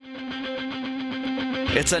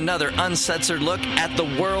It's another uncensored look at the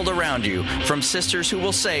world around you from sisters who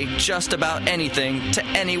will say just about anything to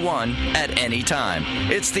anyone at any time.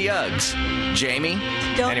 It's the Uggs. Jamie?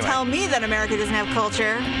 Don't tell me that America doesn't have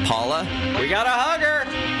culture. Paula? We got a hugger!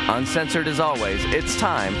 Uncensored as always, it's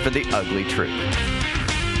time for the Ugly Truth.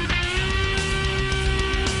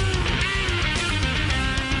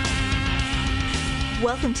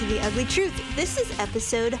 Welcome to The Ugly Truth. This is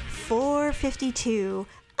episode 452.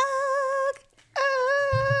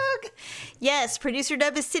 Ugh. Yes, producer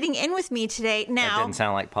Deb is sitting in with me today. Now, That didn't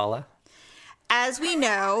sound like Paula. as we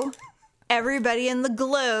know, everybody in the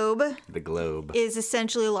globe is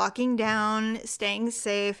essentially locking down, staying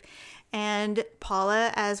safe. And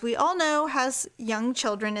Paula, as we all know, has young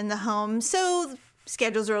children in the home, so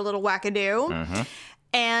schedules are a little wackadoo. Mm-hmm.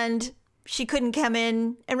 And she couldn't come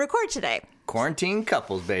in and record today. Quarantine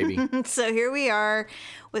couples, baby. So here we are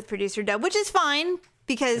with producer Deb, which is fine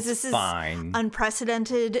because this is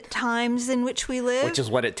unprecedented times in which we live. Which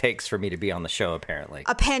is what it takes for me to be on the show, apparently.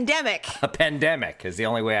 A pandemic. A pandemic is the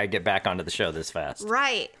only way I get back onto the show this fast.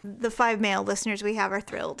 Right. The 5 male listeners we have are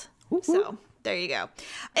thrilled. Woo-hoo. So there you go.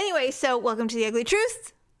 Anyway, so welcome to The Ugly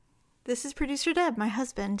Truth. This is producer Deb, my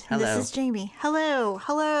husband. Hello. This is Jamie. Hello.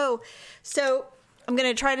 Hello. So I'm going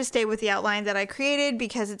to try to stay with the outline that I created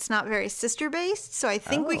because it's not very sister-based. So I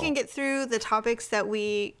think we can get through the topics that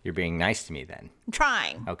we... You're being nice to me then. I'm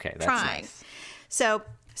trying. Okay, that's nice. So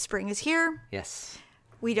spring is here. Yes.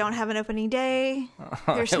 We don't have an opening day.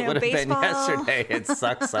 There's no It would have been baseball. yesterday. It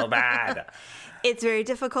sucks so bad. It's very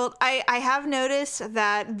difficult. I have noticed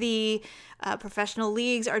that the professional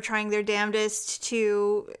leagues are trying their damnedest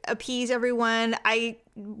to appease everyone. I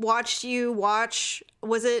watched you watch,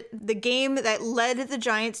 was it the game that led the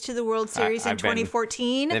Giants to the World Series in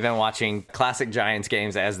 2014? They've been watching classic Giants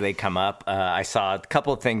games as they come up. I saw a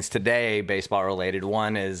couple of things today, baseball related.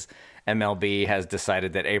 One is MLB has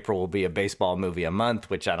decided that April will be a baseball movie a month,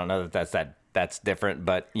 which I don't know that that's different,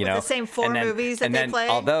 but you know, the same movies that they play.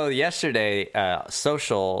 Although yesterday,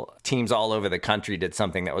 social teams all over the country did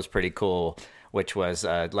something that was pretty cool, which was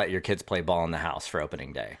let your kids play ball in the house for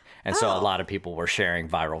opening day. And so a lot of people were sharing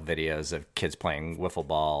viral videos of kids playing wiffle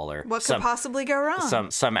ball or what could possibly go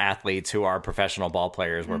wrong. Some athletes who are professional ball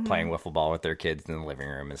players were playing wiffle ball with their kids in the living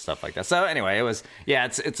room and stuff like that. So anyway, it was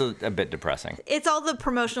it's a bit depressing. It's all the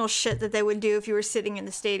promotional shit that they would do if you were sitting in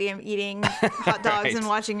the stadium eating hot dogs Right. and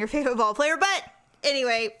watching your favorite ball player. But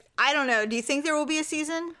anyway, I don't know. Do you think there will be a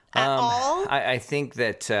season at all? I think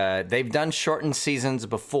that they've done shortened seasons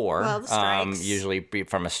before. Well, the strikes. Usually be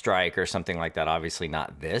from a strike or something like that. Obviously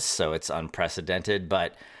not this, so it's unprecedented.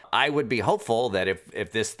 But I would be hopeful that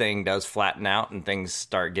if this thing does flatten out and things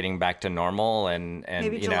start getting back to normal and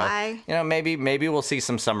maybe you July. know maybe we'll see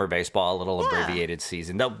some summer baseball, a little abbreviated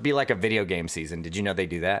season. They'll be like a video game season. Did you know they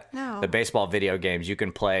do that? No. The baseball video games, you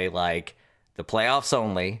can play like the playoffs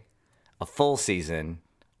only, a full season,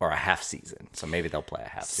 or a half season. So maybe they'll play a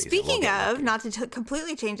half season. Speaking of, not to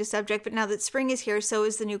completely change the subject, but now that spring is here, so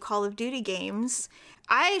is the new Call of Duty games.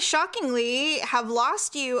 I shockingly have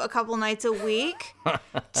lost you a couple nights a week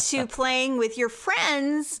to playing with your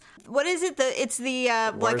friends. What is it? It's the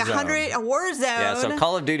like a Warzone. Yeah, so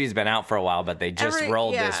Call of Duty's been out for a while, but they just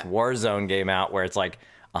rolled this Warzone game out where it's like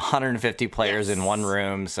 150 players in one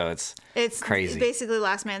room, so it's crazy. Basically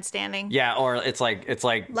last man standing. Yeah, or it's like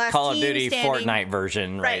Last Call of team Duty standing. Fortnite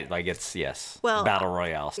version, right? Right. Like it's Well, battle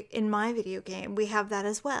royale. In my video game, we have that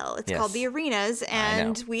as well. It's called the Arenas, I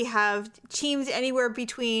and know. we have teams anywhere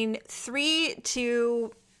between 3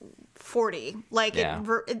 to 40. Like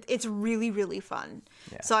it's really, really fun.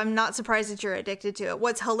 Yeah. So I'm not surprised that you're addicted to it.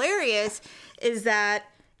 What's hilarious is that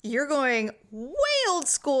you're going way old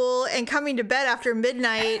school and coming to bed after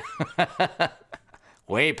midnight,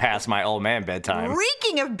 Way past my old man bedtime.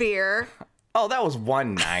 reeking of beer, Oh, that was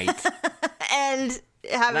one night. and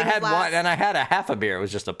having I had a glass. I had a half a beer. It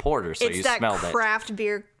was just a porter, so It's you that smelled it. craft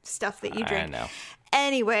beer stuff that you drink. I know.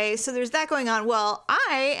 Anyway, so there's that going on. Well,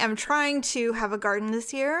 I am trying to have a garden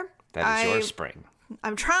this year. That is your spring.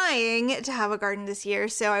 I'm trying to have a garden this year,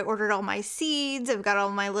 so I ordered all my seeds. I've got all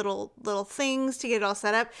my little things to get it all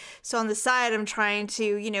set up. So on the side, I'm trying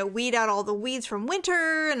to, weed out all the weeds from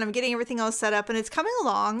winter, and I'm getting everything all set up, and it's coming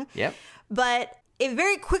along. Yep. But I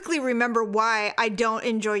very quickly remember why I don't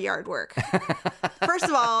enjoy yard work. First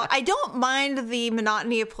of all, I don't mind the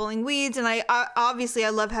monotony of pulling weeds, and I obviously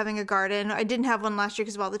I love having a garden. I didn't have one last year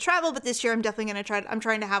because of all the travel, but this year I'm definitely going to try. I'm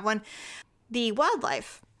trying to have one. The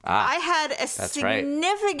wildlife. I had a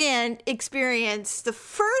significant experience the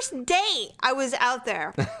first day I was out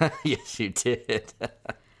there. Yes, you did.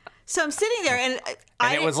 So I'm sitting there,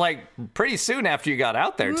 and it was like pretty soon after you got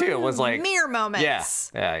out there too. It was like mere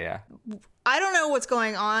moments. Yeah. I don't know what's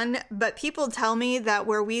going on, but people tell me that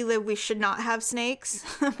where we live, we should not have snakes,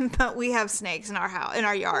 but we have snakes in our house, in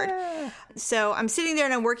our yard. So I'm sitting there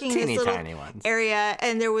and I'm working in this little area,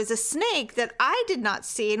 and there was a snake that I did not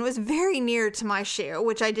see, and it was very near to my shoe,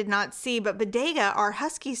 which I did not see. But Bodega, our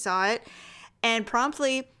husky, saw it and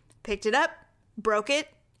promptly picked it up, broke it,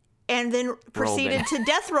 and then proceeded to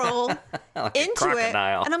death roll like into it.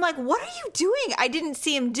 And I'm like, what are you doing? I didn't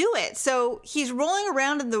see him do it. So he's rolling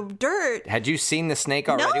around in the dirt. Had you seen the snake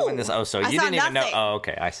already when this? Oh, so you didn't even know. Oh,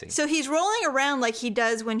 okay. I see. So he's rolling around like he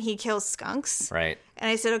does when he kills skunks. Right. And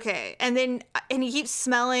I said, okay. And he keeps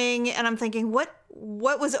smelling, and I'm thinking, what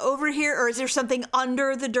was over here? Or is there something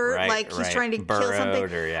under the dirt? Right, like he's trying to kill something?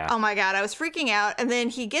 Or, Oh my God. I was freaking out. And then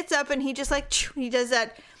he gets up and he just he does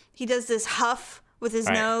this huff with his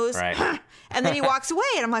nose. Right. And then he walks away,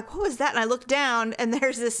 and I'm like, what was that? And I look down, and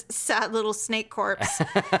there's this sad little snake corpse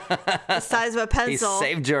the size of a pencil. He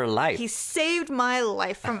saved your life. He saved my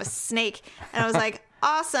life from a snake. And I was like,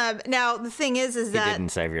 awesome. Now, the thing is that... He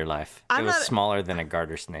didn't save your life. It was smaller than a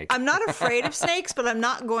garter snake. I'm not afraid of snakes, but I'm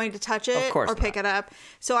not going to touch it or pick it up.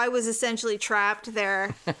 So I was essentially trapped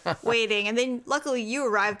there waiting. And then luckily you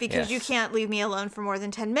arrived because you can't leave me alone for more than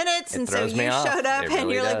 10 minutes. And so you showed up and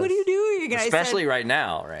you're like, what are you doing? And especially right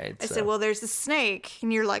now, right? I said, well, there's a snake.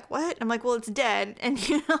 And you're like, what? I'm like, well, it's dead. And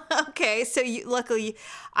you know, okay. So luckily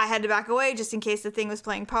I had to back away just in case the thing was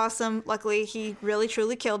playing possum. Luckily, he really,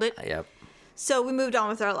 truly killed it. Yep. So we moved on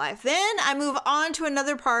with our life. Then I move on to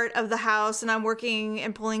another part of the house, and I'm working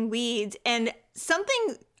and pulling weeds. And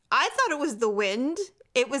something, I thought it was the wind.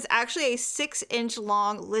 It was actually a 6-inch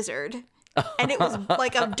long lizard. And it was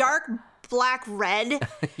like a dark black red.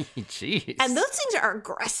 Jeez. And those things are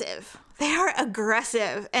aggressive. They are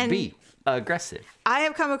aggressive. And aggressive. I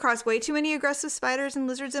have come across way too many aggressive spiders and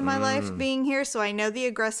lizards in my life being here. So I know the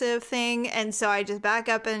aggressive thing. And so I just back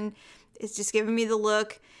up, and it's just giving me the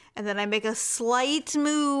look. And then I make a slight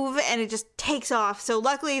move, and it just takes off. So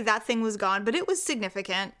luckily that thing was gone, but it was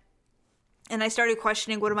significant. And I started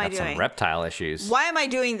questioning, what am I doing? Some reptile issues. Why am I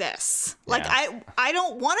doing this? Like, I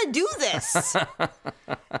don't want to do this.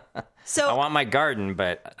 So I want my garden,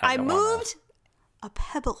 but I moved a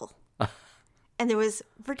pebble. And there was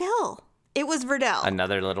Verdell. It was Verdell.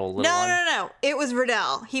 Another little one? No. It was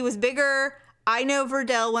Verdell. He was bigger. I know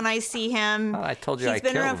Verdell when I see him. Oh, I told you I killed Verdell.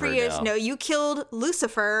 He's been around for years. No, you killed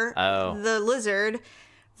Lucifer, the lizard.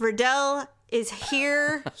 Verdell is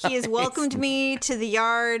here. He has welcomed me to the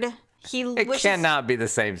yard. It cannot be the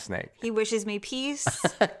same snake. He wishes me peace.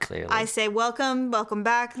 Clearly. I say, welcome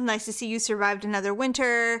back. Nice to see you survived another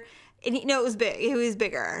winter. And it was big. He was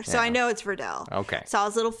bigger. So I know it's Verdell. Okay. Saw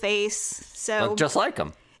his little face. So looked just like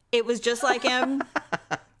him. It was just like him.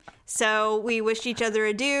 So we wished each other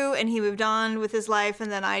adieu, and he moved on with his life, and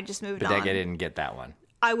then I just moved on. Bodega didn't get that one.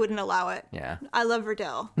 I wouldn't allow it. Yeah. I love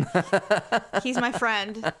Verdell. He's my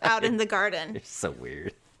friend out in the garden. You're so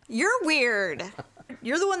weird. You're weird.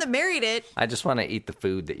 You're the one that married it. I just want to eat the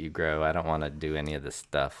food that you grow. I don't want to do any of this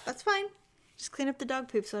stuff. That's fine. Just clean up the dog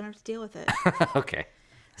poop so I don't have to deal with it. Okay.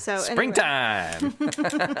 So springtime.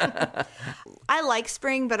 Anyway. I like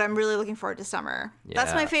spring, but I'm really looking forward to summer. Yeah.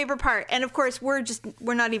 That's my favorite part. And of course, we're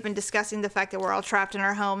not even discussing the fact that we're all trapped in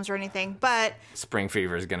our homes or anything, but spring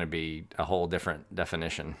fever is going to be a whole different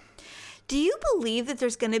definition. Do you believe that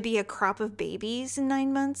there's going to be a crop of babies in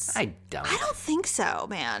 9 months? I don't think so,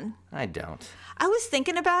 man. I don't. I was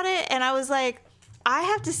thinking about it, and I was like, I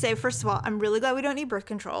have to say, first of all, I'm really glad we don't need birth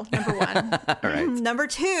control, number one. Right. Number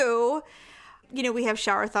two, we have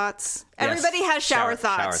shower thoughts. Yes. Everybody has shower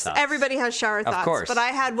thoughts. Everybody has shower thoughts. Of course. But I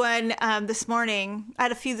had one this morning. I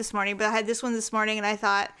had a few this morning, but I had this one this morning, and I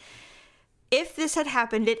thought, if this had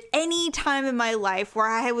happened at any time in my life where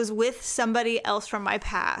I was with somebody else from my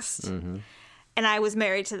past, and I was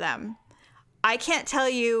married to them, I can't tell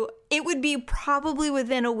you, it would be probably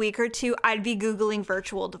within a week or two, I'd be Googling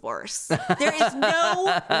virtual divorce. There is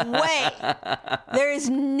no way. There is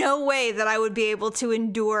no way that I would be able to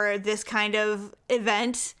endure this kind of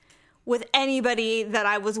event with anybody that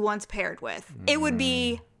I was once paired with. It would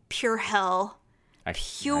be pure hell. I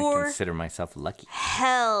consider myself lucky.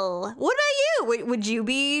 Hell. What about you? Would you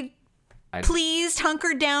be pleased,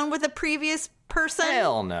 hunkered down with a previous person?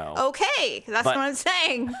 Hell no. Okay, that's what I'm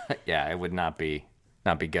saying. Yeah, it would not be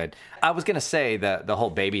good. I was gonna say the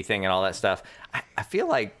whole baby thing and all that stuff. I feel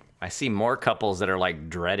like I see more couples that are like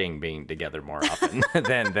dreading being together more often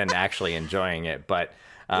than actually enjoying it. But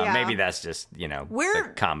maybe that's just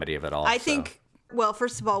the comedy of it all. I think. Well,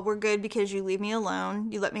 first of all, we're good because you leave me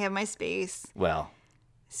alone. You let me have my space. Well,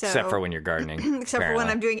 except for when you're gardening. Except for when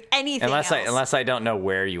I'm doing anything else. Unless I don't know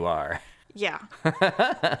where you are. Yeah.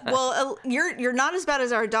 Well, you're not as bad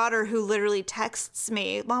as our daughter, who literally texts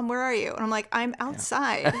me, "Mom, where are you?" And I'm like, "I'm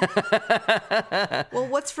outside." Well,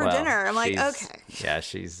 what's for dinner? I'm like, okay. Yeah,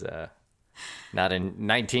 she's not in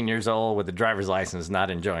 19 years old with a driver's license, not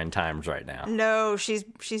enjoying times right now. No, she's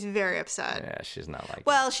very upset. Yeah, she's not like.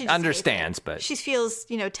 Well, she just understands, but she feels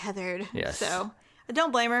tethered. Yes. So I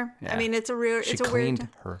don't blame her. Yeah. I mean, it's a weird. She cleaned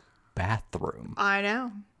her bathroom. I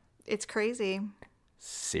know. It's crazy.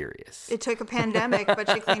 Serious. It took a pandemic, but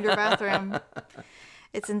she cleaned her bathroom.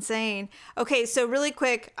 It's insane. Okay, so really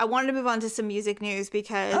quick, I wanted to move on to some music news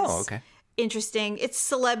because interesting. It's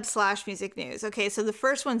celeb / music news. Okay, so the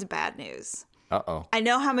first one's bad news. Uh-oh. I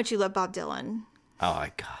know how much you love Bob Dylan. Oh,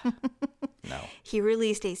 my God. No. He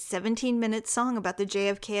released a 17-minute song about the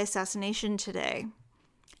JFK assassination today.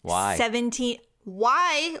 Why?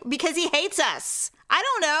 Why? Because he hates us. I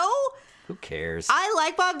don't know. Who cares? I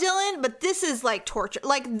like Bob Dylan, but this is like torture,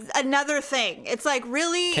 like another thing. It's like,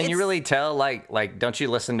 really? Can you really tell? Like, don't you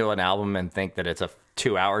listen to an album and think that it's a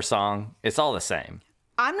 2-hour song? It's all the same.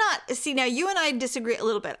 I'm not. See, now you and I disagree a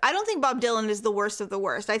little bit. I don't think Bob Dylan is the worst of the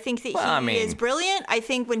worst. I think that he is brilliant. I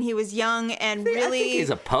think when he was young and really, I think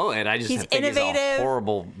he's a poet. I just think innovative. He's a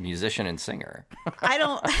horrible musician and singer. I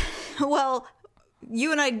don't. Well,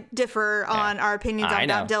 you and I differ on our opinions on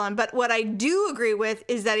Bob Dylan, but what I do agree with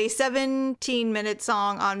is that a 17-minute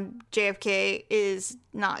song on JFK is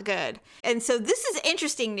not good. And so this is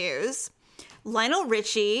interesting news. Lionel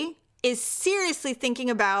Richie is seriously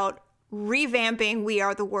thinking about revamping We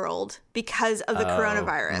Are the World because of the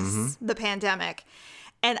coronavirus, the pandemic.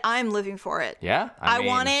 And I'm living for it. Yeah. I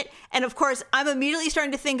want it. And of course, I'm immediately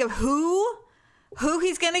starting to think of who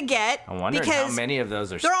he's going to get. I wonder how many of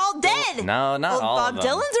those are they're all dead. No, not all Bob of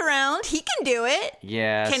them. Dylan's around. He can do it.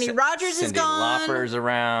 Yeah. Kenny Rogers is gone. Cyndi Lauper's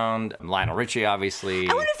around. Lionel Richie, obviously.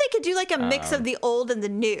 I wonder if they could do like a mix of the old and the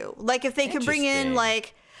new. Like if they could bring in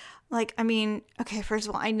like, I mean, okay, first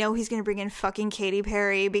of all, I know he's going to bring in fucking Katy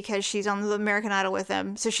Perry because she's on the American Idol with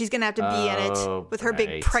him. So she's going to have to be in it with her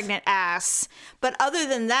big pregnant ass. But other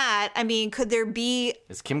than that, I mean, could there be...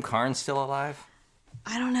 Is Kim Carnes still alive?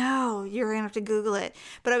 I don't know. You're going to have to Google it.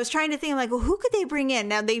 But I was trying to think, I'm like, well, who could they bring in?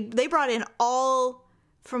 Now, they brought in all,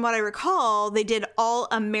 from what I recall, they did all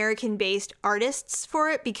American-based artists for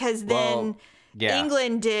it because then... Yeah.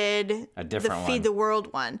 England did a different Feed the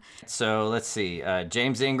World one. So let's see.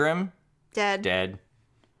 James Ingram. Dead.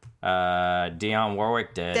 Dionne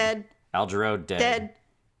Warwick. Dead. Al Jarreau. Dead.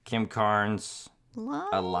 Kim Carnes.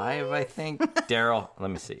 Alive, I think. Daryl.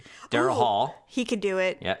 Let me see. Daryl Hall. He could do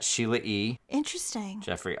it. Yeah. Sheila E. Interesting.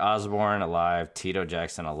 Jeffrey Osborne alive. Tito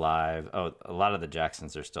Jackson alive. Oh, a lot of the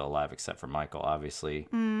Jacksons are still alive except for Michael, obviously.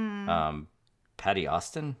 Patty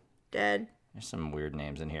Austin. Dead. There's some weird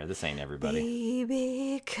names in here. This ain't everybody.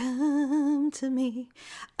 Baby, come to me.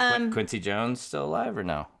 Quincy Jones still alive or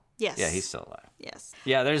no? Yes. Yeah, he's still alive. Yes.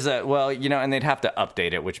 Yeah, there's and they'd have to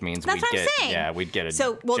update it, which means we'd get a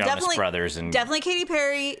Jonas Brothers and definitely Katy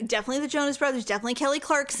Perry, definitely the Jonas Brothers, definitely Kelly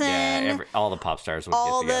Clarkson. Yeah, all the pop stars would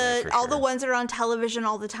get together for sure. All the ones that are on television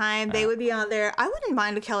all the time, they would be on there. I wouldn't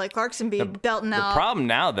mind a Kelly Clarkson belting out. The problem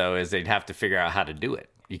now, though, is they'd have to figure out how to do it.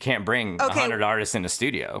 You can't bring 100 artists in the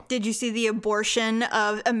studio. Did you see the abortion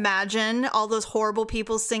of Imagine? All those horrible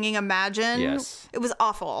people singing Imagine? Yes. It was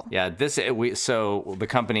awful. Yeah, so the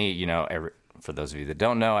company, for those of you that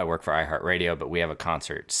don't know, I work for iHeartRadio, but we have a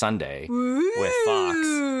concert Sunday with Fox.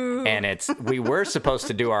 And we were supposed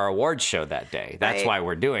to do our awards show that day. That's why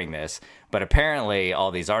we're doing this. But apparently all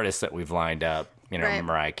these artists that we've lined up,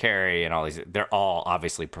 Mariah Carey and all these, they're all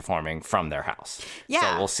obviously performing from their house. Yeah.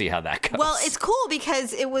 So we'll see how that goes. Well, it's cool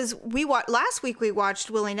because last week we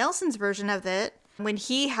watched Willie Nelson's version of it when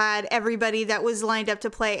he had everybody that was lined up to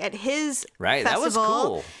play at his festival. That was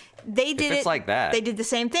cool. They did it like that. They did the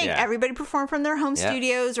same thing. Yeah. Everybody performed from their home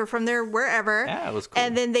studios or from their wherever. Yeah, it was cool.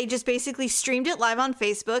 And then they just basically streamed it live on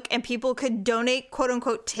Facebook, and people could donate, quote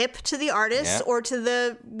unquote, tip to the artists or to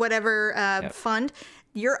the whatever fund.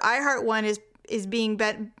 Your iHeart one is being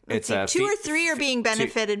two or three are being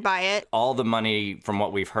benefited by it. All the money, from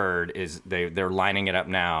what we've heard, is they're lining it up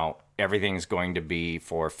now. Everything's going to be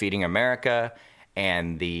for Feeding America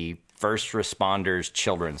and the First Responders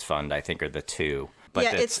Children's Fund, I think, are the two. But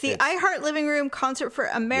it's the iHeart Living Room Concert for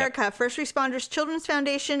America, First Responders Children's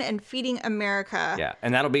Foundation, and Feeding America. Yeah,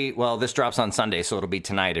 and that'll be, this drops on Sunday, so it'll be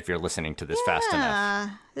tonight if you're listening to this fast enough. Yeah,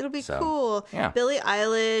 it'll be cool. Yeah. Billie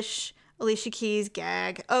Eilish, Alicia Keys,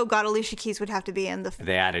 gag. Oh, God, Alicia Keys would have to be in the...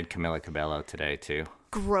 They added Camila Cabello today, too.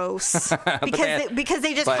 Gross. because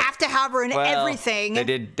they just have to have her in everything.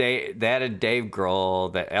 They added Dave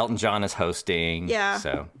Grohl, that Elton John is hosting. Yeah.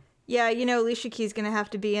 So... Yeah, Alicia Keys going to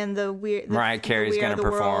have to be in the weird... Mariah Carey's going to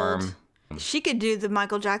perform. She could do the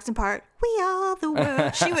Michael Jackson part. We are the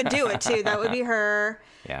world. She would do it too. That would be her.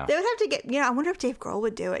 Yeah. They would have to get, I wonder if Dave Grohl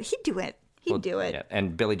would do it. He'd do it. He'd do it. Yeah.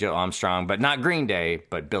 And Billy Joe Armstrong, but not Green Day,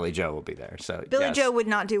 but Billy Joe will be there. So Billy Joe would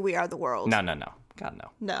not do We Are the World. No. God,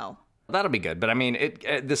 no. No. That'll be good. But I mean,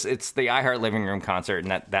 it's the iHeart Living Room concert,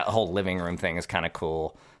 and that whole living room thing is kind of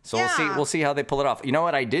cool. So we'll see how they pull it off. You know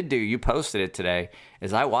what I did do? You posted it today.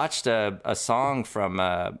 Is I watched a song from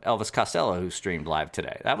Elvis Costello who streamed live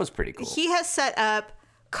today. That was pretty cool. He has set up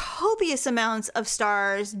copious amounts of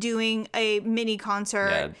stars doing a mini concert.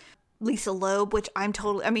 Yeah. Lisa Loeb, which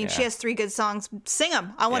she has 3 good songs. Sing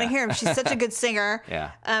them. I want to hear them. She's such a good singer. Yeah.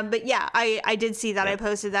 But yeah, I did see that. I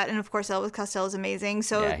posted that. And of course, Elvis Costello is amazing.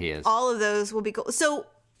 So yeah, he is. All of those will be cool. So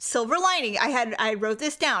silver lining, I wrote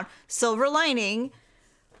this down. Silver lining,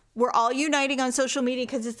 we're all uniting on social media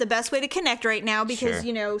because it's the best way to connect right now because,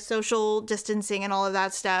 Sure. Social distancing and all of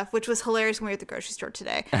that stuff, which was hilarious when we were at the grocery store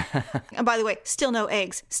today. And by the way, still no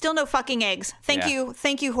eggs. Still no fucking eggs. Thank you.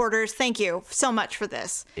 Thank you, hoarders. Thank you so much for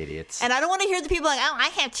this. Idiots. And I don't want to hear the people like, oh, I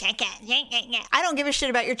have chickens. I don't give a shit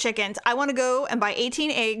about your chickens. I want to go and buy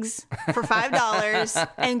 18 eggs for $5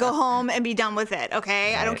 and go home and be done with it,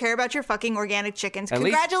 okay? Right. I don't care about your fucking organic chickens.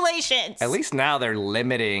 Congratulations. At least now they're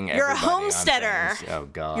limiting You're a everybody homesteader. on things. Oh,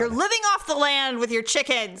 God. You're living off the land with your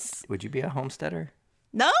chickens. Would you be a homesteader?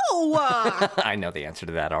 No. I know the answer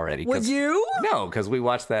to that already. Would you? No, because we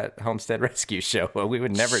watched that Homestead Rescue show. Well, we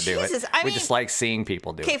would never do it. We just like seeing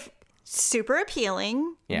people do it. Super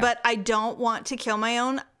appealing, but I don't want to kill my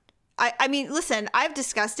own. I mean, listen, I've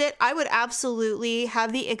discussed it. I would absolutely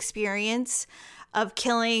have the experience of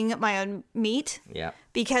killing my own meat. Yeah.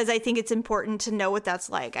 Because I think it's important to know what that's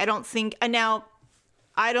like. I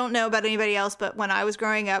don't know about anybody else, but when I was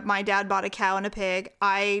growing up, my dad bought a cow and a pig.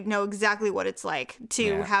 I know exactly what it's like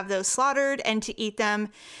to have those slaughtered and to eat them.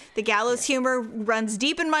 The gallows humor runs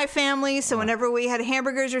deep in my family. So whenever we had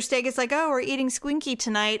hamburgers or steak, it's like, oh, we're eating squinky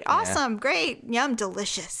tonight. Awesome. Great. Yum.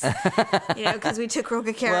 Delicious. Because we took real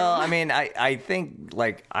good care Well, of them. I mean, I think,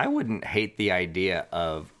 I wouldn't hate the idea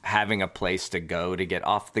of having a place to go to get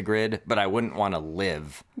off the grid, but I wouldn't want to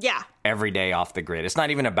live every day off the grid. It's not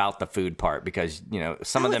even about the food part because,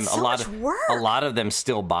 some of them, a lot of them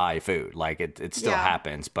still buy food. Like it still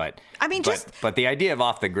happens, but I mean, but the idea of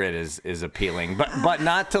off the grid is appealing, but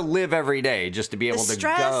not to live every day, just to be able to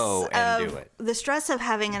go and do it. The stress of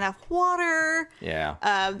having enough water,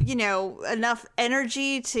 enough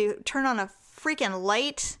energy to turn on a freaking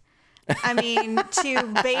light. I mean,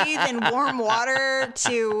 to bathe in warm water,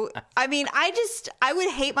 I would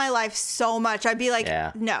hate my life so much. I'd be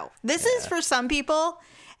like, no, this is for some people.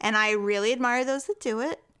 And I really admire those that do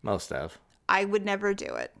it. Most of. I would never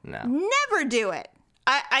do it. No. Never do it.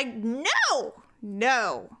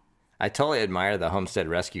 No. I totally admire the Homestead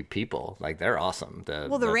Rescue people. Like, they're awesome. The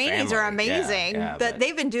Rainies are amazing. Yeah, but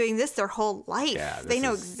they've been doing this their whole life. Yeah, they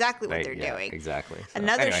know exactly what they're doing. Exactly. So,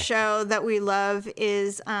 Another show that we love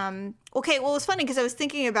is, it was funny because I was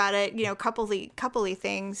thinking about it, coupley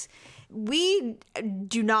things. We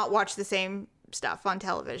do not watch the same stuff on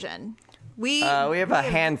television. We have a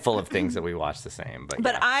handful of things that we watch the same.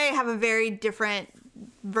 But I have a very different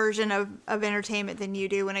version of entertainment than you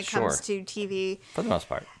do when it comes to TV. For the most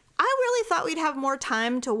part. I really thought we'd have more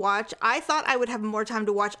time to watch. I thought I would have more time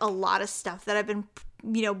to watch a lot of stuff that I've been,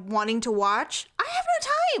 wanting to watch. I have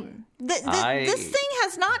no time. This thing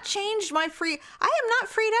has not changed I am not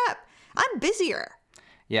freed up. I'm busier.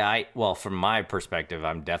 Yeah, from my perspective,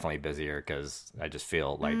 I'm definitely busier because I just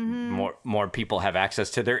feel like more people have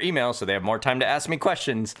access to their email, so they have more time to ask me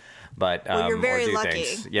questions. But you're very or do lucky.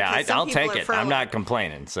 things. Yeah, I'll take it. I'm not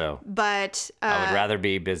complaining. So, but I would rather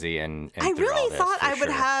be busy and I really thought I would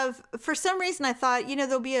have. For some reason, I thought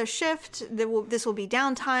there'll be a shift. This will be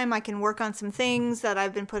downtime. I can work on some things that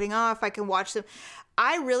I've been putting off. I can watch them.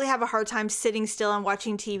 I really have a hard time sitting still and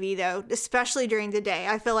watching TV, though, especially during the day.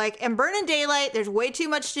 I feel like in burning daylight, there's way too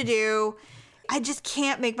much to do. I just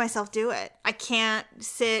can't make myself do it. I can't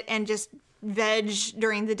sit and just veg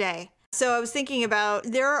during the day. So I was thinking about,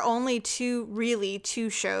 there are only two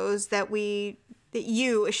shows that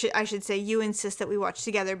I should say you insist that we watch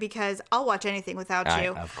together, because I'll watch anything without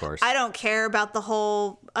you. Of course. I don't care about the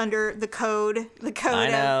whole under the code. I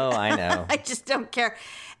know. I just don't care.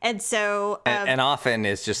 And so... and often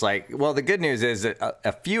it's just like, the good news is that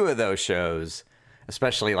a few of those shows,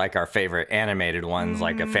 especially like our favorite animated ones,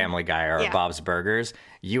 like a Family Guy or Bob's Burgers,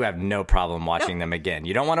 you have no problem watching them again.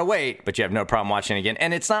 You don't want to wait, but you have no problem watching again.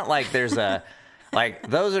 And it's not like there's a... Like,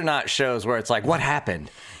 those are not shows where it's like, what happened?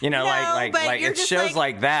 It's shows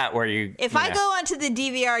like that where you... If I go onto the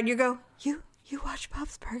DVR and you go, you you watch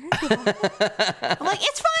Bob's Burgers? I'm like,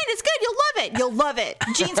 it's fine, it's good, you'll love it.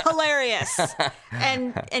 Gene's hilarious,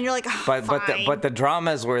 and you're like, oh, but the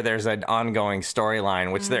dramas where there's an ongoing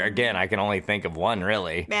storyline, which there again, I can only think of one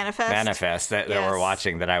really. Manifest that we're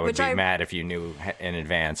watching that I would be mad if you knew in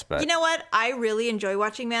advance. But you know what? I really enjoy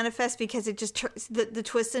watching Manifest because it just the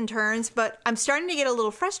twists and turns. But I'm starting to get a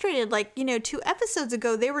little frustrated. Like 2 episodes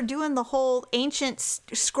ago, they were doing the whole ancient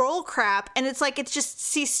scroll crap, and it's like it's just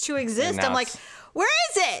ceased to exist. I'm like, where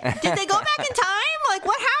is it? Did they go back in time? Like,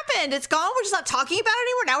 what happened? It's gone. We're just not talking about it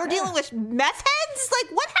anymore. Now we're dealing with meth heads.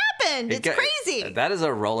 Like, what happened? It's crazy. That is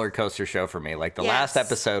a roller coaster show for me. Like the last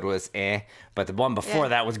episode was but the one before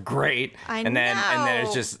that was great. And then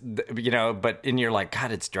it's just but you're like,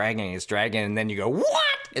 God, it's dragging, and then you go, what?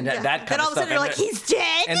 And that kind then of all of a sudden you're like, he's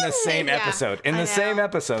dead. In the same episode. In the same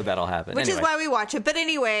episode, that'll happen. Which is why we watch it. But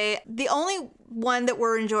anyway, the only one that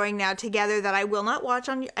we're enjoying now together that I will not watch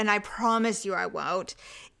on, and I promise you I won't,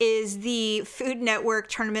 is the Food Network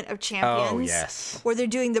Tournament of Champions. Oh, yes. Where they're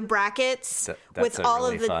doing the brackets with all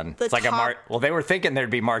really of the fun. The it's like top... well, they were thinking there'd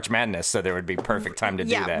be March Madness, so there would be perfect time to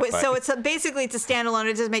do that. So it's basically it's a standalone.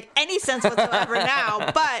 It doesn't make any sense whatsoever now.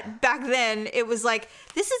 But back then, it was like,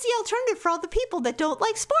 this is the alternative for all the people that don't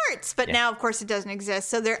like sports. But now, of course, it doesn't exist.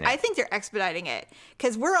 So I think they're expediting it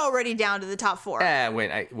because we're already down to the top 4.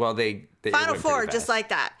 They Final 4, just like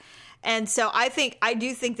that. And so I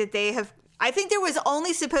do think that they have. I think there was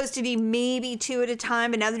only supposed to be maybe 2 at a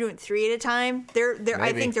time, and now they're doing 3 at a time.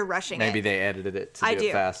 I think they're rushing Maybe it. They edited it to do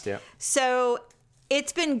it fast. Yeah. So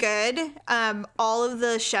it's been good. All of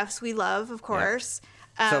the chefs we love, of course.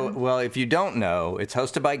 Yeah. If you don't know, it's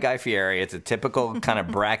hosted by Guy Fieri. It's a typical kind of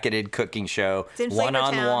bracketed cooking show,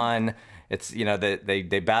 one-on-one. It's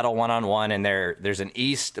they battle one-on-one, and there's an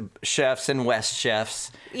East chefs and West chefs.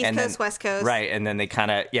 East Coast, West Coast. Right, and then they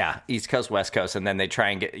kind of East Coast, West Coast, and then they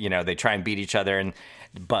try and get beat each other.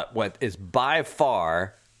 But what is by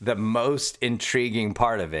far the most intriguing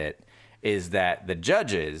part of it is that the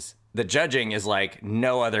judging is like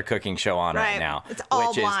no other cooking show on right now. It's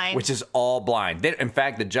all blind. Which is all blind. In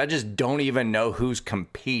fact, the judges don't even know who's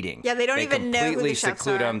competing. Yeah, they don't even know who the completely chefs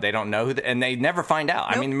seclude are. them. They don't know and they never find out.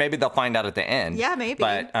 Nope. I mean, maybe they'll find out at the end. Yeah, maybe.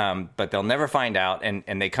 But they'll never find out.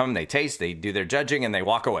 And they come, they taste, they do their judging, and they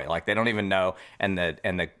walk away. Like they don't even know. And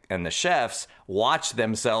the chefs watch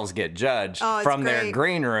themselves get judged from their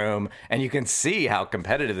green room, and you can see how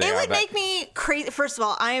competitive they are. It would make me crazy. First of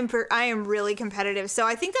all, I am really competitive, so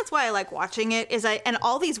I think that's why I like watching it. And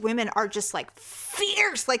all these women are just like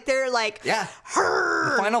fierce, like they're like the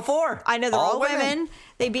Final 4. I know they're all women.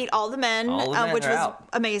 They beat all the men, which was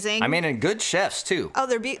amazing. I mean, and good chefs too. Oh,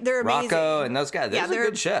 they're amazing. Rocco and those guys. Those are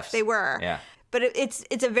good chefs. They were. Yeah. But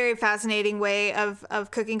it's a very fascinating way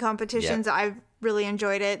of cooking competitions. Yep. I've really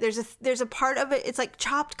enjoyed it. There's a part of it, it's like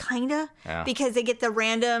chopped kinda because they get the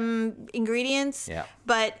random ingredients. Yeah.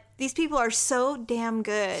 But these people are so damn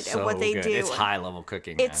good at what they do. It's high level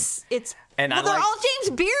cooking. It's they're all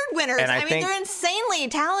James Beard winners. I mean, they're insanely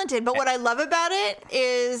talented. But what I love about it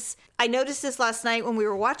is I noticed this last night when we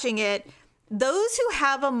were watching it. Those who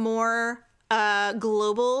have a more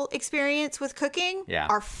global experience with cooking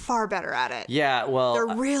are far better at it. Yeah, well,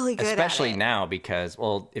 they're really good especially at it. now because,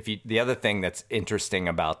 the other thing that's interesting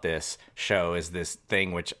about this show is this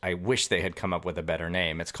thing which I wish they had come up with a better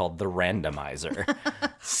name. It's called The Randomizer.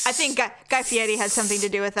 I think Guy Fieri had something to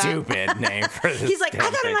do with that. Stupid name for this. He's like,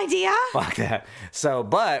 I got an idea. Fuck that. So,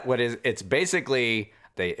 but it's basically.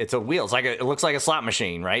 It's a wheel. It looks like a slot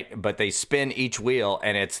machine, right? But they spin each wheel,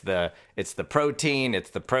 and it's the protein,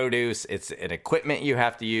 it's the produce, it's an equipment you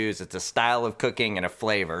have to use, it's a style of cooking and a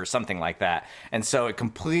flavor, something like that. And so it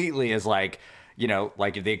completely is like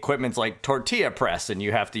the equipment's like tortilla press, and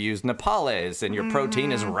you have to use Napales, and your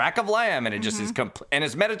protein is rack of lamb, and it just is and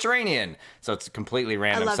it's Mediterranean, so it's completely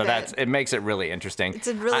random. I love it makes it really interesting. It's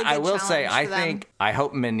a really good I will say, challenge I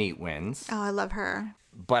hope Minute wins. Oh, I love her.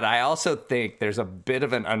 But I also think there's a bit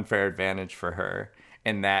of an unfair advantage for her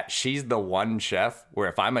in that she's the one chef where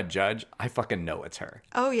if I'm a judge, I fucking know it's her.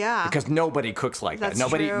 Oh, yeah. Because nobody cooks like that.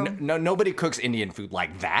 Nobody cooks Indian food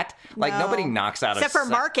like that. Like, nobody knocks out except for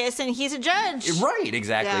Marcus, and he's a judge. Right,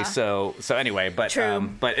 exactly. Yeah. So anyway, but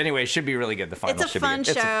anyway, it should be really good. The final should be good. It's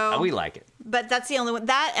a fun show. We like it. But that's the only one.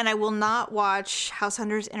 That, and I will not watch House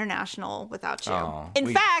Hunters International without you.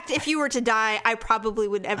 In fact, if you were to die, I probably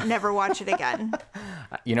would never watch it again.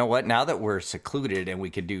 You know what? Now that we're secluded and we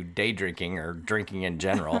could do day drinking or drinking in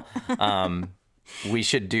general, we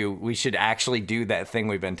should actually do that thing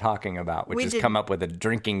we've been talking about, which is come up with a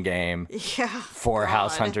drinking game for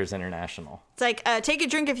House Hunters International. It's like, take a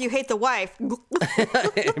drink if you hate the wife.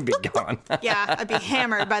 It'd be gone. Yeah, I'd be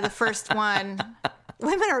hammered by the first one.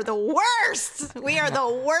 Women are the worst. We are the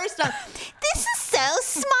worst. This is so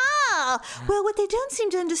small. Well, what they don't seem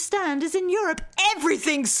to understand is in Europe,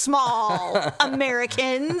 everything's small,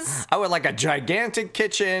 Americans. I would like a gigantic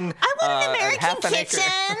kitchen. I want an American half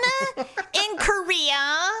kitchen in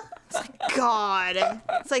Korea. It's like, God.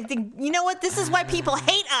 It's like, you know what? This is why people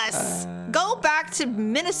hate us. Go back to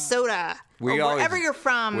Minnesota or wherever you're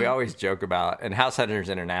from. We always joke about, and House Hunters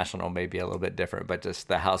International may be a little bit different, but just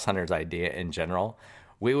the House Hunters idea in general,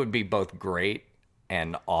 we would be both great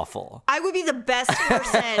and awful. I would be the best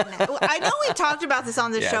person. I know we talked about this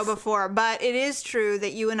on the Yes. show before, but it is true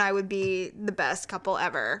that you and I would be the best couple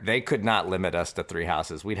ever. They could not limit us to 3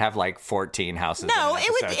 houses. We'd have like 14 houses. No, in an it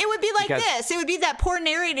would episode. be like Because- this. It would be that poor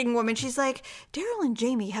narrating woman. She's like, Daryl and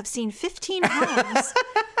Jamie have seen 15 homes.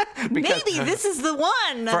 Maybe this is the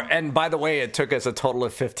one. And by the way, it took us a total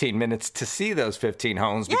of 15 minutes to see those 15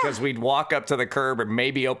 homes because we'd walk up to the curb and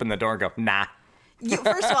maybe open the door and go, nah.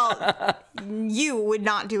 First of all, you would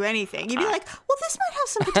not do anything. You'd be like, well, this might have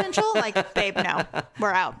some potential. Like, babe, no,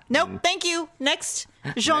 we're out. Nope, thank you. Next,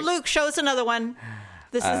 Jean-Luc, show us another one.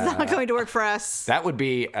 This is not going to work for us. That would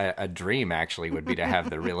be a dream, actually, would be to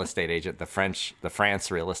have the real estate agent, the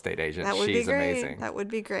France real estate agent. That would She's be great. amazing. That would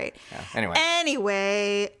be great. Yeah.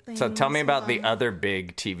 Anyway. So tell me about the other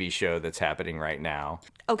big TV show that's happening right now.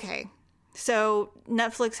 Okay. So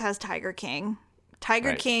Netflix has Tiger King. Tiger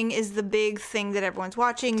Right. King is the big thing that everyone's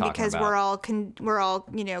watching because about. we're all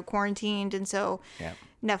quarantined, and so Yeah.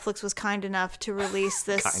 Netflix was kind enough to release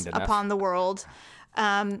this Kind enough. upon the world.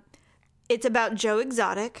 It's about Joe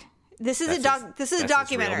Exotic. This is a That's his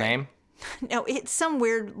documentary. real name? No, it's some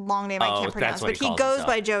weird long name I can't that's pronounce, what but he he calls goes himself.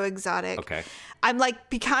 by Joe Exotic. Okay.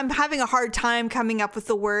 I'm having a hard time coming up with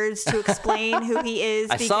the words to explain who he is.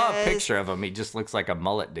 I saw a because picture of him. He just looks like a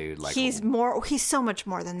mullet dude. Like He's so much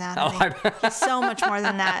more than that. Oh, honey. He's so much more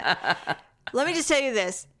than that. Let me just tell you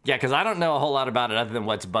this. yeah, because I don't know a whole lot about it other than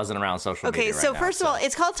what's buzzing around social media Okay, right so now, first of all,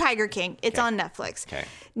 it's called Tiger King. It's on Netflix. Okay.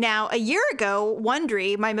 Now, a year ago,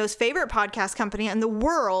 Wondery, my most favorite podcast company in the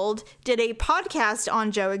world, did a podcast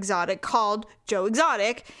on Joe Exotic called Joe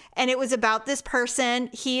Exotic, and it was about this person.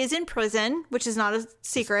 He is in prison, which is not a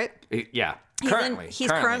secret. yeah,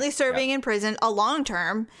 He's currently serving in prison a long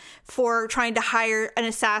term for trying to hire an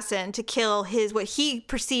assassin to kill what he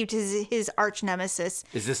perceived as his arch nemesis,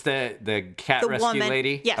 Is this the cat the rescue woman.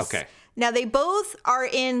 lady? Yes. Okay. Now they both are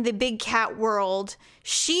in the big cat world.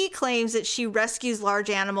 She claims that she rescues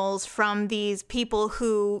large animals from these people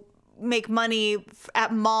who make money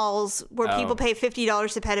at malls where people pay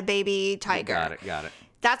 $50 to pet a baby tiger. Got it.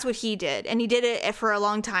 That's what he did. And he did it for a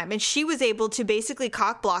long time. And she was able to basically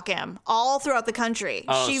cock block him all throughout the country.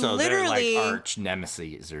 Oh, she so literally, they're like arch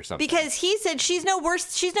nemesis or something. because he said she's no worse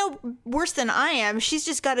than I am. She's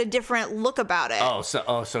just got a different look about it.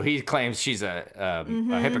 So he claims she's a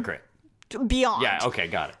hypocrite. Beyond. Yeah, okay,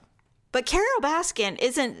 got it. But Carol Baskin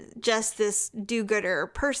isn't just this do-gooder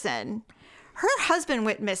person. Her husband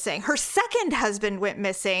went missing. Her second husband went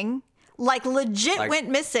missing. Like legit went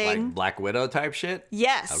missing. Like Black Widow type shit?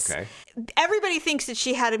 Yes. Okay. Everybody thinks that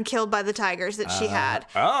she had him killed by the tigers that she had.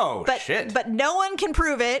 Oh, But, shit. but no one can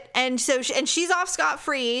prove it. And so she's off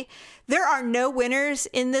scot-free. There are no winners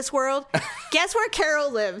in this world. Guess where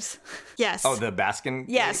Carol lives? Yes. Oh, the Baskin?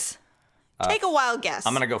 Yes. Take a wild guess.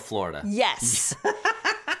 I'm going to go Florida. Yes.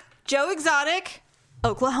 Joe Exotic,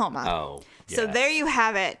 Oklahoma. Oh, So yes. there you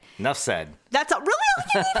have it. Enough said. That's really all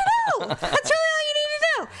you need to know. That's really all you need to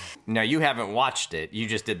know. No, you haven't watched it. You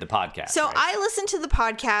just did the podcast. So right? I listened to the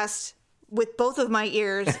podcast with both of my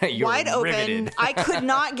ears You were wide open. riveted. I could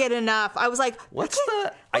not get enough. I was like, what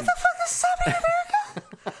the fuck is happening in America?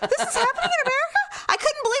 This is happening in America? I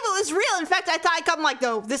couldn't believe it was real. In fact, I'm like,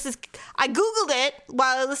 no, I Googled it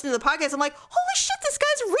while I listened to the podcast. I'm like, holy shit, this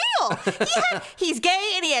guy's real. He's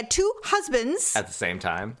gay and he had 2 husbands. At the same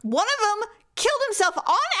time? One of them killed himself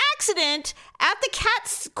on accident at the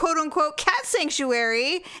cat's quote unquote cat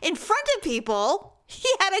sanctuary in front of people. He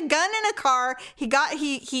had a gun in a car. He got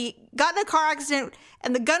in a car accident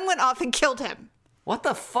and the gun went off and killed him. What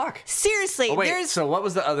the fuck? Seriously, Oh, wait, so what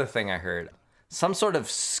was the other thing I heard? Some sort of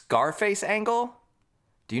Scarface angle?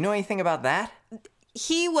 Do you know anything about that?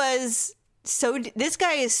 This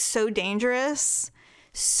guy is so dangerous.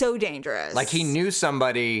 So dangerous. Like he knew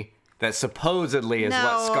somebody that supposedly is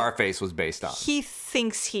what Scarface was based on. He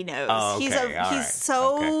thinks he knows. Oh, okay. He's All right.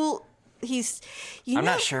 so I'm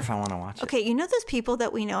not sure if I want to watch it. Okay, you know those people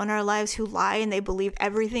that we know in our lives who lie and they believe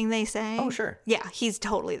everything they say? Oh, sure. Yeah, he's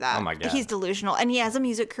totally that. Oh, my God. He's delusional. And he has a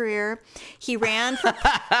music career. He ran for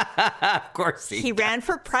Of course he ran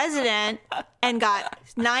for president and got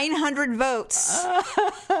 900 votes.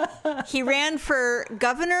 He ran for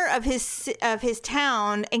governor of his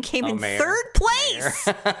town and came in mayor. third place.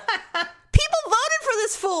 People voted for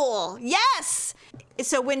this fool. Yes.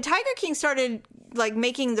 So when Tiger King started like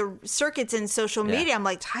making the circuits in social media, I'm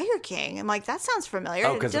like, Tiger King. I'm like, that sounds familiar.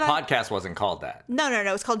 Oh, because the podcast wasn't called that. No.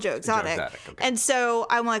 It's called Joe Exotic. Joe Exotic, okay. And so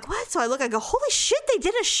I'm like, what? So I look, I go, holy shit, they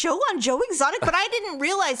did a show on Joe Exotic, but I didn't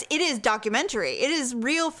realize it is documentary. It is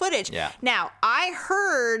real footage. Yeah. Now, I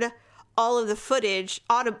heard all of the footage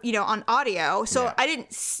on audio, so Yeah. I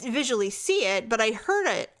didn't visually see it, but I heard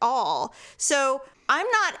it all. So I'm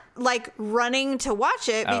not like running to watch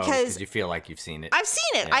it because you feel like you've seen it. I've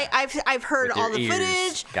seen it. Yeah. I've heard With all your the ears.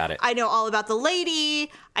 footage. Got it. I know all about the lady.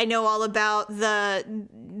 I know all about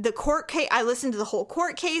the court case. I listened to the whole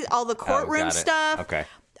court case, all the courtroom got it. stuff. Okay.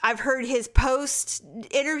 I've heard his post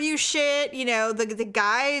interview shit. You know, the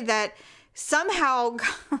guy that somehow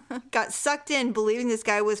got sucked in believing this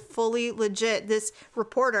guy was fully legit. This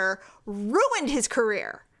reporter ruined his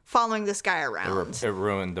career following this guy around. It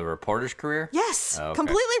ruined the reporter's career? Yes, Oh, okay.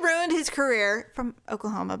 completely ruined his career from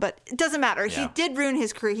Oklahoma, but it doesn't matter. Yeah. He did ruin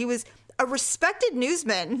his career. He was a respected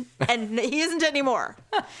newsman, and he isn't anymore.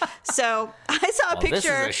 So I saw a picture. This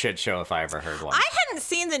is a shit show if I ever heard one. I hadn't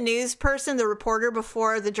seen the news person, the reporter,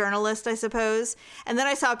 before the journalist, I suppose. And then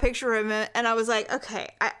I saw a picture of him, and I was like, okay.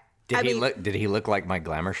 Did he look like my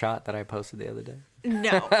glamour shot that I posted the other day?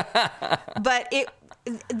 No, but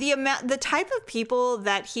the type of people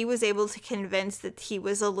that he was able to convince that he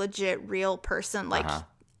was a legit real person, like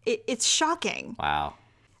it's shocking. Wow.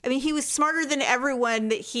 I mean, he was smarter than everyone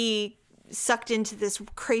that he sucked into this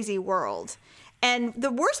crazy world. And the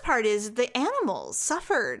worst part is the animals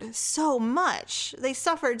suffered so much. They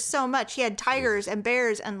suffered so much. He had tigers and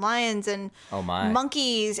bears and lions and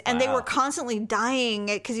monkeys, and they were constantly dying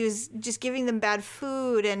because he was just giving them bad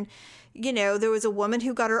food. And, you know, there was a woman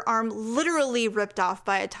who got her arm literally ripped off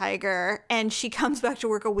by a tiger, and she comes back to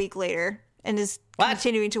work a week later and is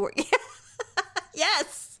continuing to work.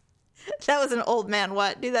 Yes. That was an old man.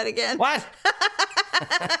 What? Do that again. What?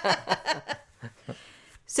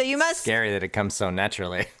 So you must. Scary that it comes so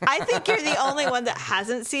naturally. I think you're the only one that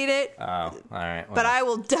hasn't seen it. Oh, all right. Well. But I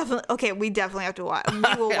will definitely. Okay, we definitely have to watch. We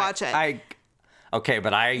will watch it.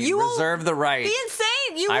 But I reserve the right. Be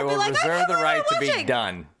insane. You will I will be like, reserve the right to be watching.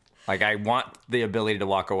 done. Like, I want the ability to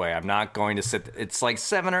walk away. I'm not going to sit. It's like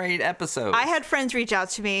 7 or 8 episodes. I had friends reach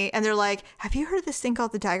out to me, and they're like, "Have you heard of this thing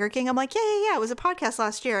called the Tiger King?" I'm like, "Yeah. It was a podcast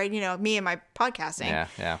last year. You know, me and my podcasting."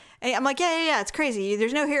 Yeah. And I'm like, yeah. It's crazy.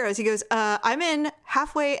 There's no heroes. He goes, I'm in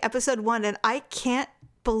halfway episode 1, and I can't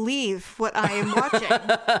believe what I am watching.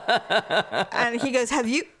 And he goes,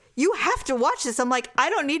 you have to watch this. I'm like,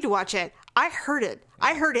 I don't need to watch it. I heard it.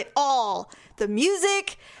 I heard it all. The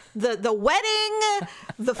music, the wedding,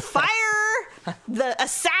 the fire, the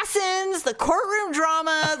assassins, the courtroom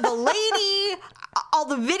drama, the lady, all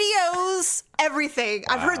the videos, everything.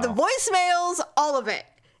 I've heard the voicemails, all of it.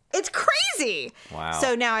 It's crazy. Wow.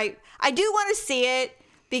 So now I do want to see it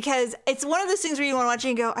because it's one of those things where you want to watch it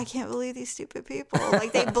and go, I can't believe these stupid people.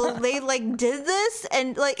 Like they like did this.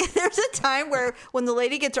 And like there's a time where when the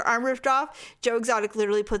lady gets her arm ripped off, Joe Exotic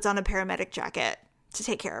literally puts on a paramedic jacket to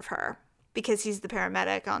take care of her because he's the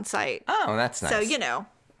paramedic on site. Oh, that's nice. So, you know,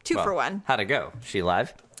 2 for 1. How'd it go? She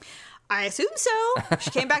live? I assume so. She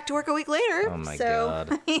came back to work a week later. Oh, my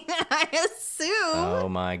God. I assume. Oh,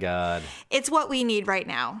 my God. It's what we need right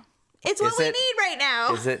now. It's what we need right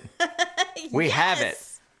now. Is it? We have it.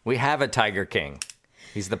 We have a Tiger King.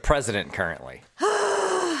 He's the president currently.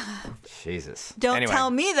 Jesus. Don't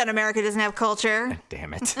tell me that America doesn't have culture.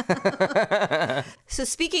 Damn it. So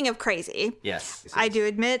speaking of crazy, yes. I do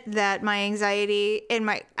admit that my anxiety and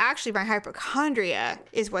my hypochondria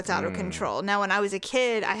is what's out of control. Now, when I was a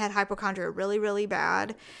kid, I had hypochondria really, really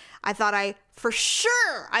bad. I thought I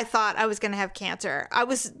was going to have cancer. I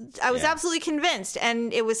was absolutely convinced.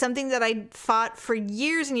 And it was something that I fought for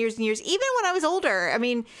years and years and years, even when I was older. I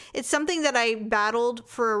mean, it's something that I battled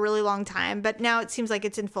for a really long time, but now it seems like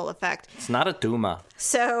it's in full effect. It's not a tumor.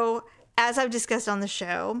 So, as I've discussed on the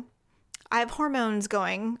show, I have hormones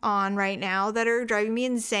going on right now that are driving me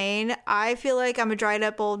insane. I feel like I'm a dried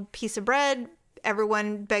up old piece of bread.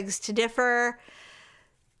 Everyone begs to differ.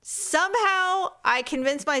 Somehow I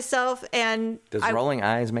convinced myself and... Does rolling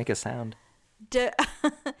eyes make a sound?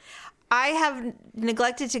 I have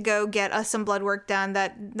neglected to go get some blood work done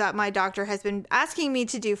that my doctor has been asking me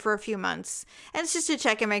to do for a few months. And it's just to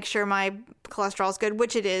check and make sure my cholesterol is good,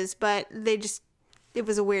 which it is, but it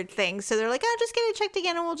was a weird thing. So they're like, oh, just get it checked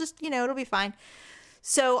again and we'll just, it'll be fine.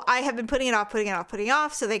 So I have been putting it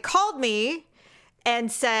off. So they called me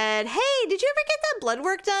and said, hey, did you ever get that blood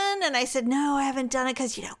work done? And I said, no, I haven't done it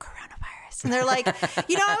because, coronavirus. And they're like, I was at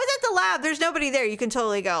the lab. There's nobody there. You can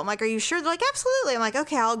totally go. I'm like, are you sure? They're like, absolutely. I'm like,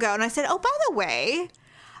 okay, I'll go. And I said, oh, by the way,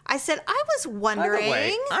 I was wondering. By the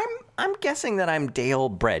way, I'm guessing that I'm Dale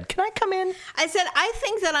bred. Can I come in? I said, I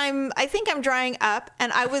think I'm drying up,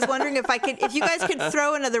 and I was wondering if you guys could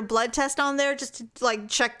throw another blood test on there just to like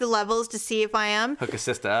check the levels to see if I am. Hook a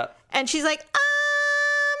sister up. And she's like,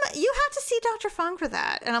 you have to see Dr. Fong for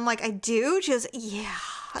that. And I'm like, I do? She goes, yeah.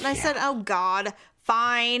 And I said, oh God,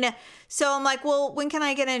 fine. So I'm like, well, when can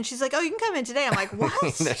I get in? She's like, oh, you can come in today. I'm like, what?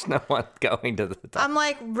 There's no one going to the doctor. I'm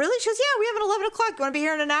like, really? She goes, yeah, we have an 11 o'clock. You want to be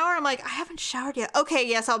here in an hour? I'm like, I haven't showered yet. Okay,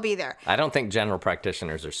 yes, I'll be there. I don't think general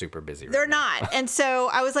practitioners are super busy right They're now. not. And so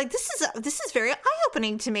I was like, this is very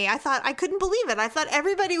eye-opening to me. I couldn't believe it. I thought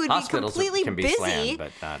everybody would Hospitals be completely can be busy. Slammed,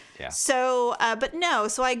 but not, yeah. So, but no.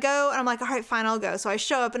 So I go and I'm like, all right, fine, I'll go. So I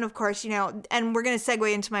show up and of course, and we're going to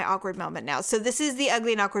segue into my awkward moment now. So this is the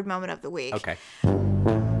ugly and awkward moment of the week. Okay.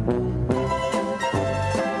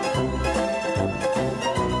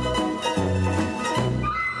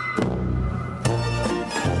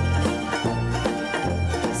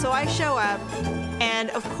 So I show up, and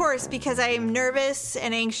of course, because I am nervous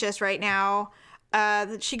and anxious right now,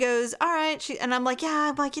 she goes, all right. And I'm like, yeah.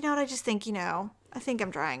 I'm like, you know what? I just think, I think I'm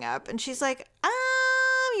drying up. And she's like,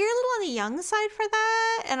 you're a little on the young side for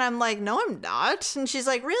that. And I'm like, no, I'm not. And she's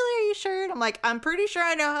like, really? Are you sure? And I'm like, I'm pretty sure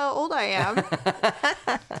I know how old I am.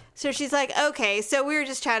 So she's like, okay. So we were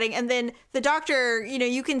just chatting. And then the doctor,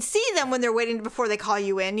 you can see them when they're waiting before they call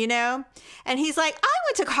you in, And he's like, I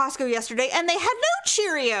went to Costco yesterday and they had no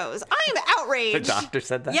Cheerios. I am outraged. The doctor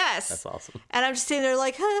said that? Yes. That's awesome. And I'm just sitting there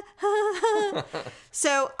like,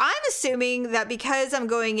 So I'm assuming that because I'm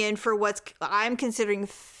going in for what I'm considering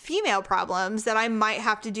female problems, that I might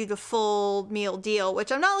have to do the full meal deal,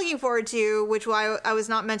 which I'm not looking forward to, which I was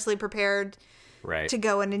not mentally prepared to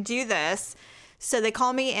go in and do this. So they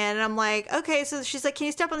call me in and I'm like, okay. So she's like, can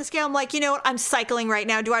you step on the scale? I'm like, you know what? I'm cycling right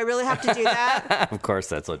now. Do I really have to do that? Of course,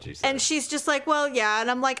 that's what you said. And she's just like, well, yeah. And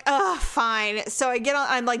I'm like, oh, fine. So I get on,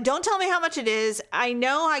 I'm like, don't tell me how much it is. I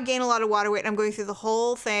know I gain a lot of water weight and I'm going through the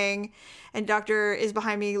whole thing. And doctor is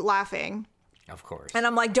behind me laughing. Of course. And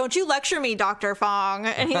I'm like, don't you lecture me, Dr. Fong.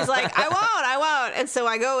 And he's like, I won't. And so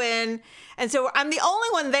I go in. And so I'm the only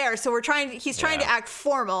one there. So he's trying to act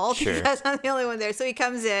formal because I'm the only one there. So he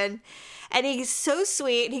comes in and he's so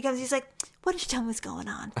sweet. He's like, why don't you tell me what's going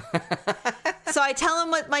on? So I tell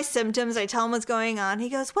him what my symptoms, I tell him what's going on. He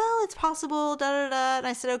goes, well, it's possible, da-da-da. And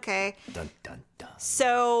I said, okay. Dun, dun, dun.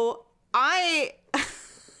 So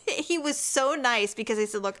he was so nice because he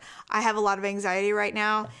said, look, I have a lot of anxiety right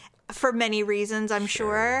now. For many reasons, I'm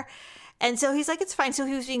sure. And so he's like, it's fine. So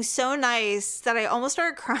he was being so nice that I almost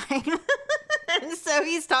started crying. And so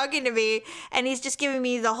he's talking to me and he's just giving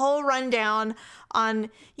me the whole rundown on,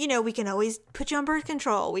 we can always put you on birth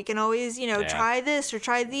control. We can always, try this or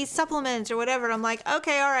try these supplements or whatever. And I'm like,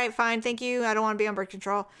 okay, all right, fine. Thank you. I don't want to be on birth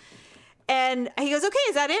control. And he goes, okay,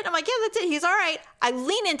 is that it? I'm like, yeah, that's it. He's all right. I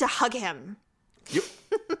lean in to hug him.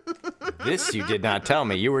 This you did not tell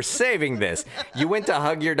me. You were saving this. You went to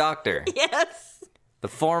hug your doctor. Yes. The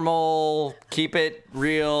formal, keep it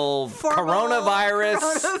real, coronavirus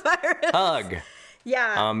hug.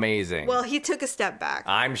 Yeah. Amazing. Well, he took a step back.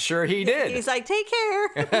 I'm sure he did. He's like, take care.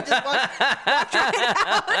 He just walked right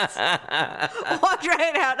out. Walked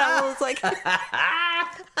right out. And I was like,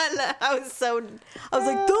 I was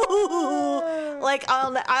like, duh. Like,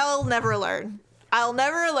 I'll never learn. I'll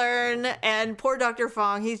never learn. And poor Dr.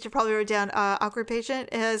 Fong, he's probably wrote down, awkward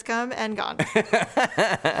patient has come and gone.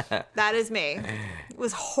 That is me. It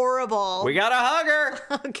was horrible. We got to hug her.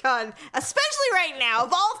 Oh, God. Especially right now,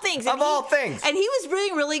 of all things. And And he was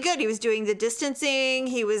doing really good. He was doing the distancing.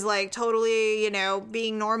 He was like totally,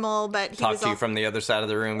 being normal. But he Talk to you from the other side of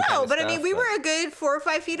the room. No, but I mean, we were a good 4 or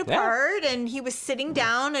 5 feet apart. And he was sitting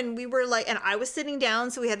down and we were like, and I was sitting down.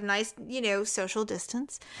 So we had a nice, social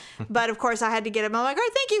distance. But of course, I had to get him. I'm like, all right,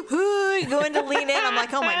 thank you. Going to lean in. I'm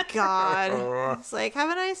like, oh my God. It's like, have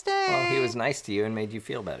a nice day. Well, he was nice to you and made you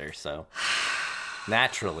feel better. So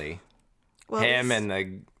naturally, him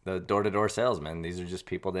and the door-to-door salesman, these are just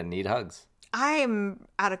people that need hugs. I'm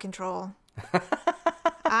out of control.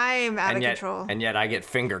 I'm out of control. And yet I get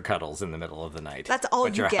finger cuddles in the middle of the night. That's all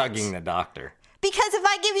you you're get. hugging the doctor. Because if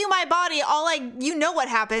I give you my body, you know what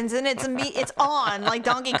happens, and it's on like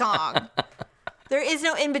Donkey Kong. There is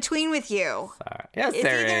no in between with you. Sorry. Yes,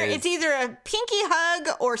 there is. It's either a pinky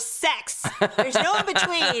hug or sex. There's no in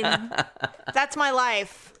between. That's my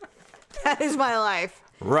life. That is my life.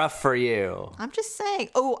 Rough for you. I'm just saying.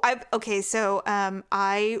 Oh, so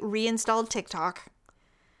I reinstalled TikTok.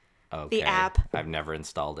 Okay. The app. I've never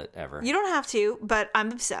installed it ever. You don't have to, but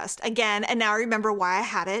I'm obsessed. Again, and now I remember why I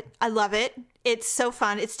had it. I love it. It's so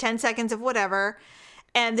fun. It's 10 seconds of whatever.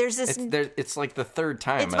 And there's this... It's like the third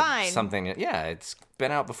time it's fine. Something... Yeah, it's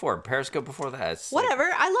been out before. Periscope before that. It's whatever.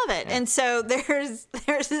 I love it. Yeah. And so there's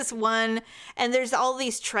this one, and there's all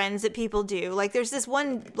these trends that people do. Like, there's this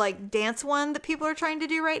one, like, dance one that people are trying to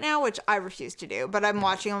do right now, which I refuse to do. But I'm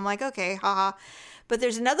watching them, I'm like, okay, haha. But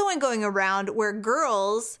there's another one going around where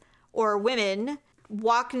girls or women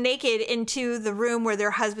walk naked into the room where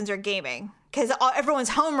their husbands are gaming. Because everyone's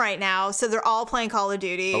home right now, so they're all playing Call of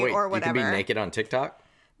Duty or whatever. You can be naked on TikTok?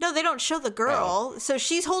 No, they don't show the girl. Oh. So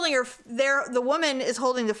she's holding the woman is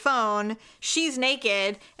holding the phone. She's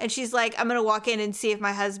naked, and she's like, I'm going to walk in and see if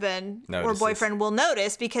my husband or boyfriend will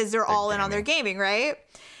notice, because they're all in on their gaming, right?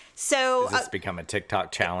 So does this become a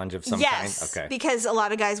TikTok challenge of some kind? Yes, okay. Because a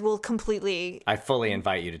lot of guys will completely I fully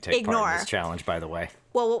invite you to take part in this challenge, by the way.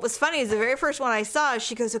 Well, what was funny is the very first one I saw,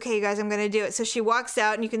 she goes, okay, you guys, I'm going to do it. So she walks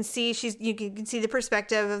out, and you can see the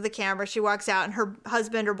perspective of the camera. She walks out, and her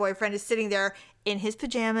husband or boyfriend is sitting there in his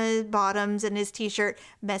pajamas, bottoms, and his t-shirt,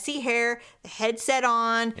 messy hair, the headset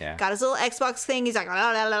on, got his little Xbox thing. He's like, la,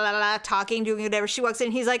 la, la, la, la, talking, doing whatever. She walks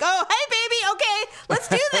in, he's like, oh, hey, baby, okay, let's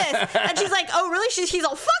do this. And she's like, oh, really? He's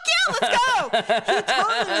all, fuck yeah, let's go. He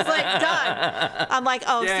totally was like, done. I'm like,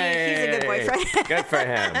 oh, see, he's a good boyfriend. Good for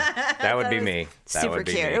him. That would be me. Super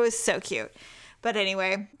cute. It was so cute. But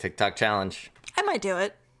anyway. TikTok challenge. I might do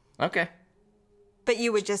it. Okay. But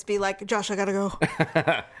you would just be like, Josh, I gotta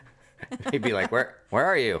go. He'd be like, where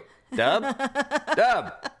are you? Dub?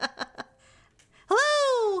 Dub!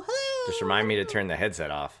 Hello! Just remind me to turn the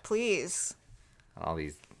headset off. Please. All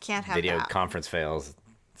these Can't have video that. Conference fails,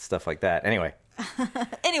 stuff like that. Anyway.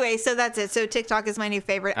 So that's it. So TikTok is my new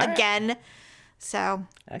favorite again. Right. So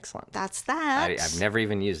excellent. That's that. I've never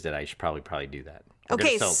even used it. I should probably do that.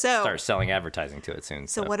 Okay, so start selling advertising to it soon.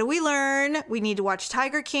 So what do we learn? We need to watch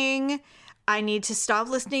Tiger King. I need to stop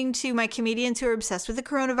listening to my comedians who are obsessed with the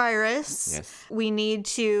coronavirus. Yes. We need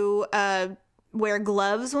to wear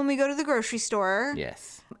gloves when we go to the grocery store.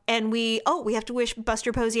 Yes. And we have to wish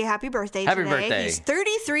Buster Posey a happy birthday today. Happy birthday. He's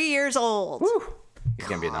 33 years old. Woo. He's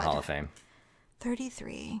going to be in the Hall of Fame.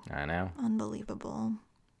 33. I know. Unbelievable.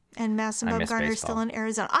 And Massimo Bumgarner's still in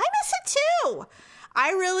Arizona. I miss it too.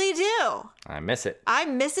 I really do. I miss it. I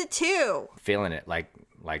miss it too. Feeling it. Like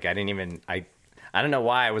I didn't even, I don't know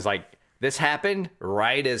why I was like, this happened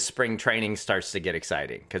right as spring training starts to get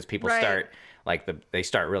exciting, because people start they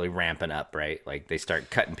start really ramping up, right? Like they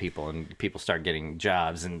start cutting people and people start getting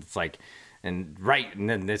jobs, and it's like, and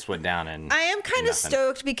then this went down. And I am kind of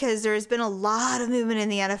stoked because there's been a lot of movement in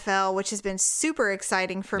the NFL, which has been super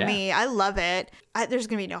exciting for me. I love it. There's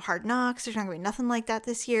going to be no Hard Knocks. There's not going to be nothing like that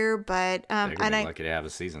this year, but they're going to be lucky to have a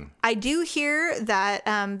season. I do hear that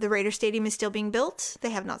the Raider Stadium is still being built.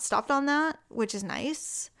 They have not stopped on that, which is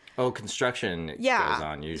nice. Oh, construction goes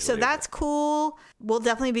on usually. So that's cool. We'll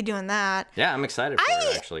definitely be doing that. Yeah, I'm excited for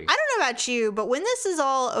it, actually. I don't know about you, but when this is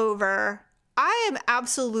all over, I am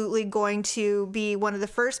absolutely going to be one of the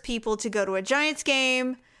first people to go to a Giants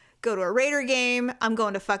game, go to a Raider game. I'm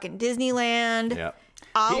going to fucking Disneyland. Yeah.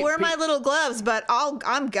 I'll wear my little gloves, but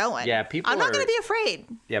I'm going. Yeah, I'm not going to be afraid.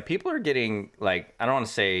 Yeah, people are getting, like, I don't want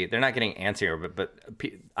to say they're not getting antsier, but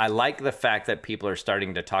I like the fact that people are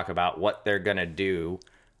starting to talk about what they're going to do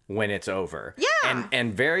when it's over. Yeah.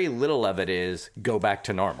 And very little of it is go back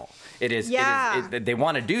to normal. It is, they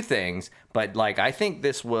want to do things, but like, I think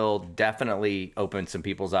this will definitely open some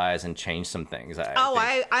people's eyes and change some things.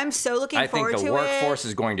 I'm so looking forward to it. I think the workforce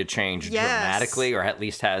is going to change dramatically, or at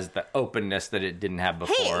least has the openness that it didn't have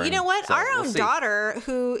before. Hey, you know what? So our own daughter,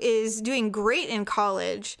 who is doing great in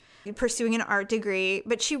college, pursuing an art degree,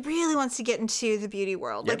 but she really wants to get into the beauty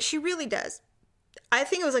world. Like, she really does. I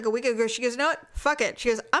think it was like a week ago. She goes, "You know what? Fuck it." She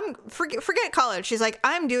goes, forget college. She's like,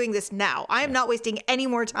 I'm doing this now. I am not wasting any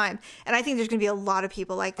more time. And I think there's going to be a lot of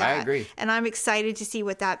people like that. I agree. And I'm excited to see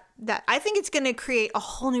what that I think it's going to create a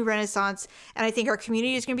whole new renaissance. And I think our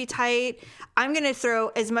community is going to be tight. I'm going to throw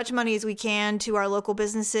as much money as we can to our local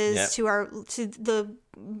businesses, to the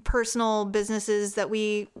personal businesses that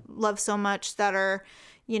we love so much that are,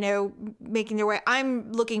 making their way.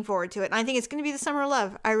 I'm looking forward to it. And I think it's going to be the summer of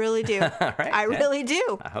love. I really do. Right, I really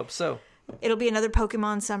do. I hope so. It'll be another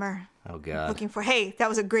Pokemon summer. Oh, God. Looking for, hey, that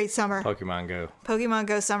was a great summer. Pokemon Go. Pokemon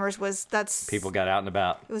Go summers People got out and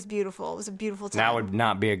about. It was beautiful. It was a beautiful time. Now would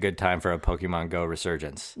not be a good time for a Pokemon Go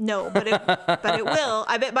resurgence. No, but it will.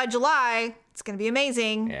 I bet by July, it's going to be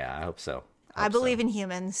amazing. Yeah, I hope so. I believe in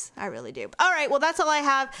humans. I really do. All right. Well, that's all I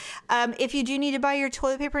have. If you do need to buy your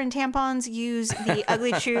toilet paper and tampons, use the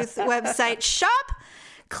Ugly Truth website shop.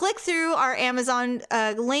 Click through our Amazon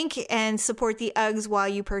link and support the Uggs while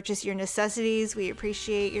you purchase your necessities. We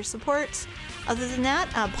appreciate your support. Other than that,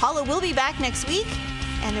 Paula will be back next week,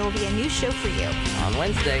 and there will be a new show for you. On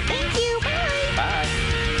Wednesday. Thank you. Bye. Bye.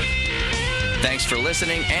 Thanks for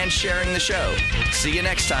listening and sharing the show. See you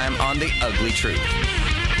next time on The Ugly Truth.